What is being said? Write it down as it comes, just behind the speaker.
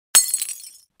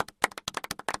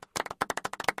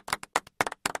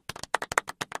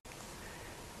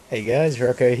Hey guys,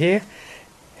 Rocko here.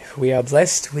 We are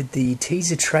blessed with the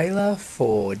teaser trailer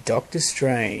for Doctor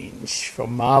Strange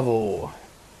from Marvel.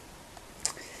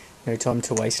 No time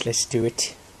to waste, let's do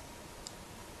it.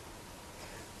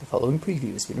 The following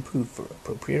preview has been approved for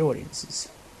appropriate audiences.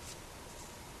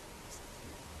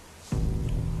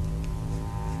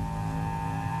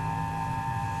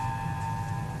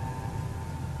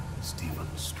 Stephen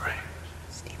Strange.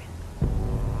 Stephen.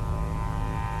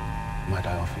 Might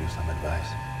I offer you some advice?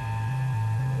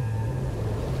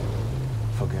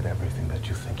 Forget everything that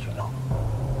you think you know.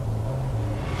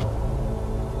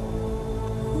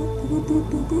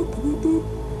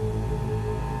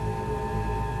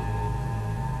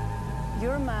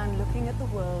 You're a man looking at the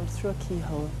world through a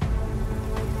keyhole.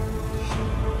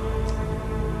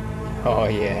 Oh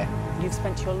yeah. You've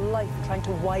spent your life trying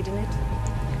to widen it.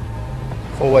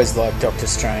 Always liked Doctor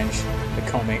Strange, the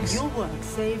comics. Your work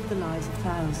saved the lives of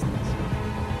thousands.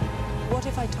 What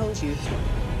if I told you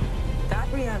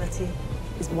that reality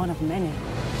is one of many?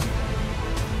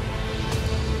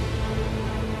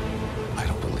 I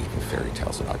don't believe in fairy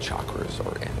tales about chakras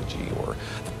or energy or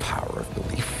the power of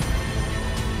belief.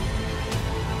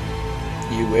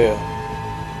 You will.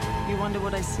 You wonder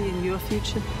what I see in your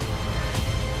future?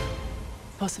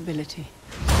 Possibility.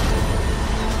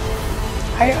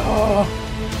 Hi-oh.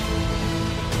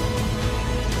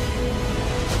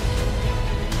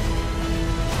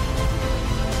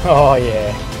 Oh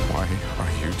yeah. Why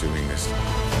are you doing this?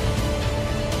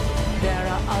 There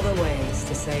are other ways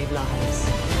to save lives.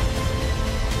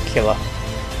 Killer.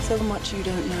 So much you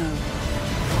don't know.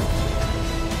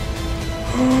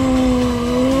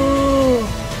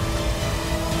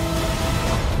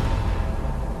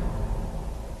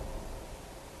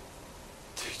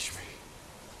 Teach me.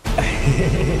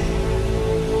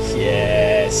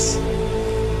 Yes.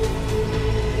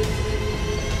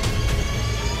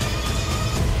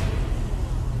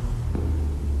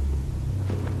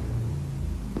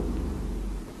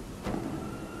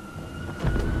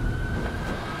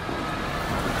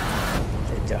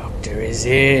 The Doctor is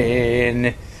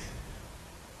in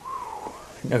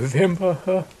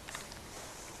November.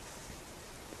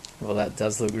 Well, that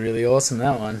does look really awesome,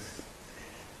 that one.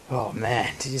 Oh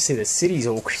man, did you see the cities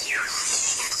all...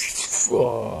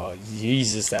 Oh,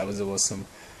 Jesus, that was awesome.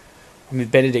 And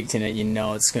with Benedict in it, you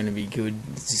know it's going to be good.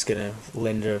 It's just going to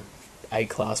lend a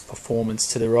A-class performance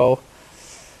to the role.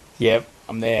 Yep,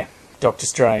 I'm there. Doctor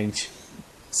Strange.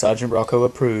 SgtRocko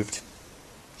approved.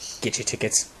 Get your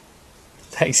tickets.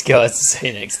 Thanks, guys. See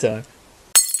you next time.